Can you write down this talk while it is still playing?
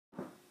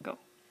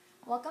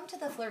Welcome to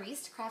the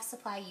Floriste Craft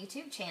Supply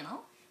YouTube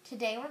channel.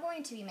 Today we're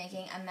going to be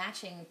making a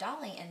matching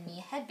Dolly and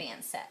Me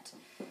headband set.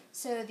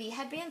 So the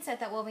headband set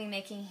that we'll be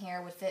making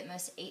here would fit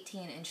most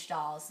 18-inch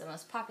dolls, the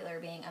most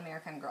popular being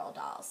American Girl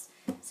dolls.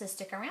 So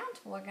stick around,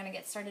 we're going to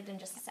get started in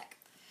just a sec.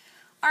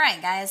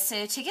 Alright guys,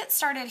 so to get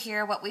started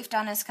here, what we've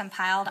done is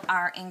compiled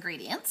our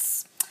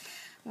ingredients.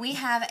 We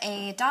have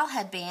a doll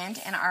headband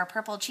in our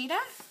purple cheetah.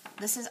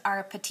 This is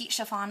our petite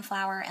chiffon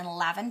flower in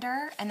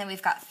lavender, and then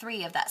we've got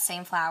 3 of that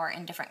same flower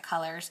in different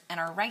colors and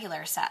our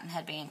regular satin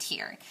headband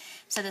here.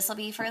 So this will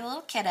be for the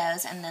little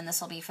kiddos, and then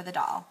this will be for the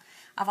doll.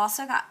 I've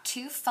also got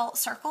 2 felt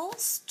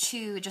circles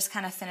to just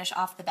kind of finish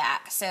off the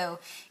back. So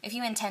if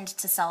you intend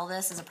to sell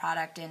this as a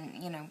product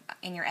in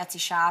your Etsy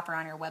shop or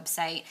on your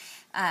website,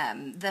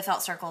 the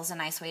felt circle is a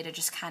nice way to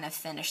just kind of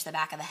finish the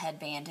back of the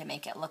headband and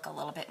make it look a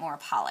little bit more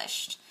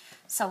polished.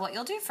 So what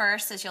you'll do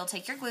first is you'll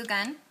take your glue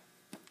gun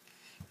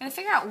and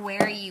figure out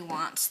where you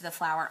want the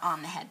flower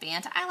on the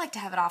headband. I like to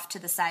have it off to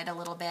the side a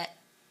little bit.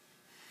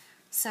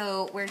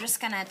 So we're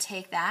just going to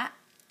take that,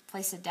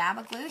 place a dab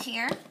of glue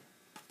here,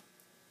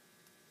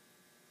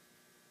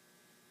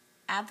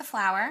 add the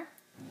flower,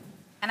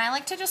 and I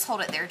like to just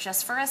hold it there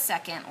just for a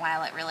second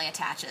while it really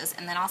attaches,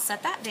 and then I'll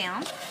set that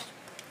down.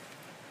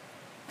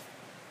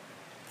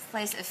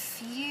 Place a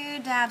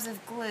few dabs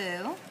of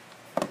glue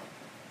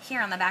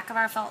here on the back of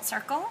our felt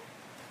circle,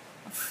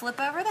 flip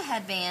over the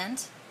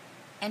headband,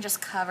 and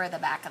just cover the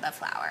back of the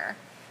flower.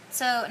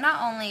 So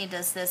not only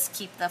does this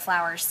keep the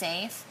flower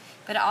safe,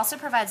 but it also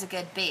provides a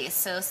good base.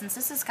 So since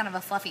this is kind of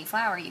a fluffy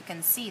flower, you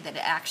can see that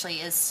it actually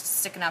is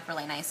sticking up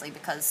really nicely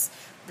because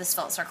this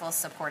felt circle is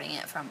supporting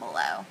it from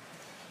below.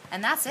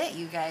 And that's it,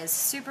 you guys.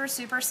 Super,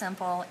 super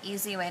simple,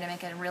 easy way to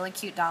make a really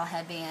cute doll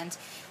headband.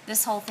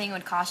 This whole thing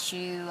would cost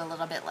you a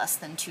little bit less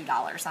than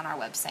 $2 on our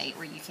website,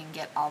 where you can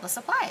get all the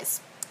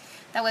supplies.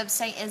 That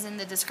website is in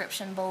the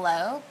description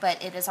below,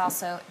 but it is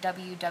also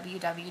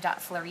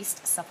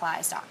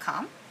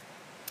www.floristesupplies.com.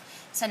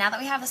 So now that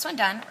we have this one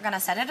done, we're going to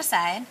set it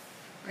aside.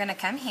 We're going to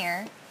come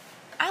here.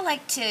 I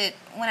like to,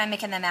 when I'm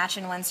making the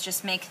matching ones,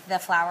 just make the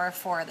flower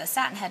for the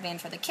satin headband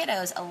for the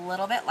kiddos a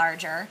little bit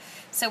larger.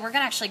 So we're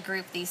going to actually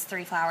group these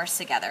 3 flowers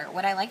together.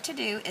 What I like to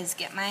do is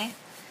get my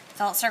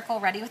felt circle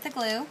ready with the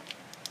glue.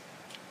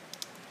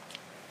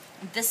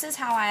 This is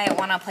how I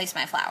want to place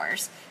my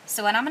flowers.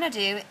 So what I'm going to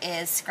do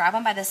is grab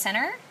them by the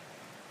center,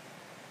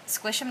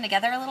 squish them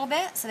together a little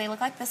bit so they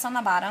look like this on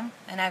the bottom,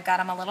 and I've got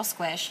them a little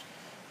squish.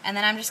 And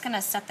then I'm just going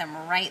to set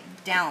them right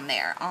down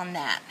there on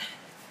that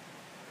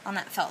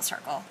felt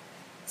circle.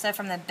 So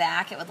from the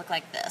back it would look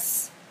like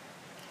this.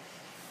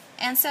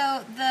 And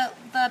so the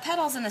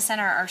petals in the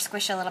center are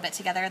squished a little bit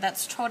together.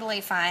 That's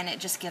totally fine.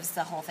 It just gives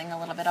the whole thing a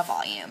little bit of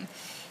volume.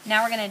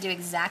 Now we're going to do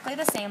exactly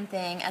the same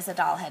thing as a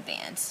doll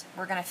headband.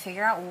 We're going to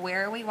figure out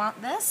where we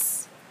want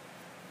this.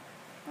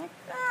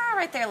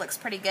 Right there looks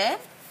pretty good.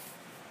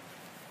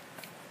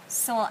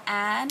 So we'll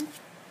add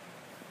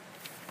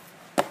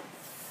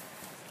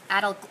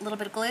a little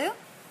bit of glue,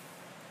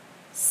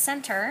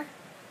 center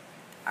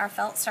our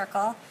felt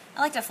circle. I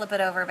like to flip it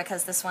over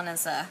because this one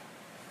is a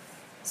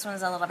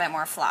little bit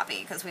more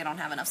floppy because we don't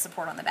have enough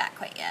support on the back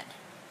quite yet.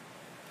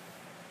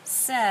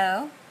 So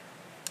I'm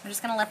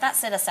just going to let that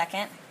sit a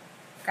second.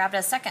 Grab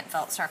a second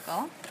felt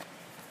circle.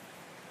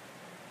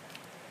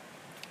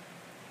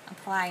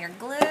 Apply your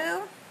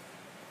glue.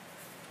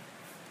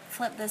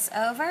 Flip this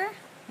over.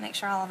 Make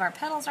sure all of our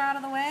petals are out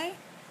of the way.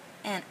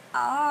 And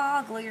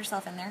glue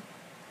yourself in there.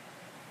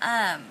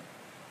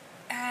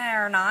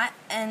 Or not.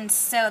 And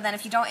so then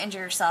if you don't injure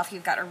yourself,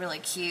 you've got a really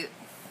cute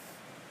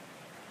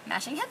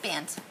matching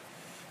headband.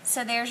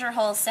 So there's your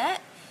whole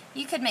set.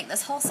 You could make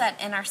this whole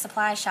set in our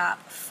supply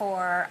shop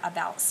for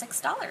about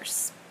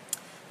 $6.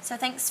 So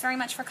thanks very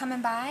much for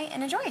coming by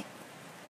and enjoy.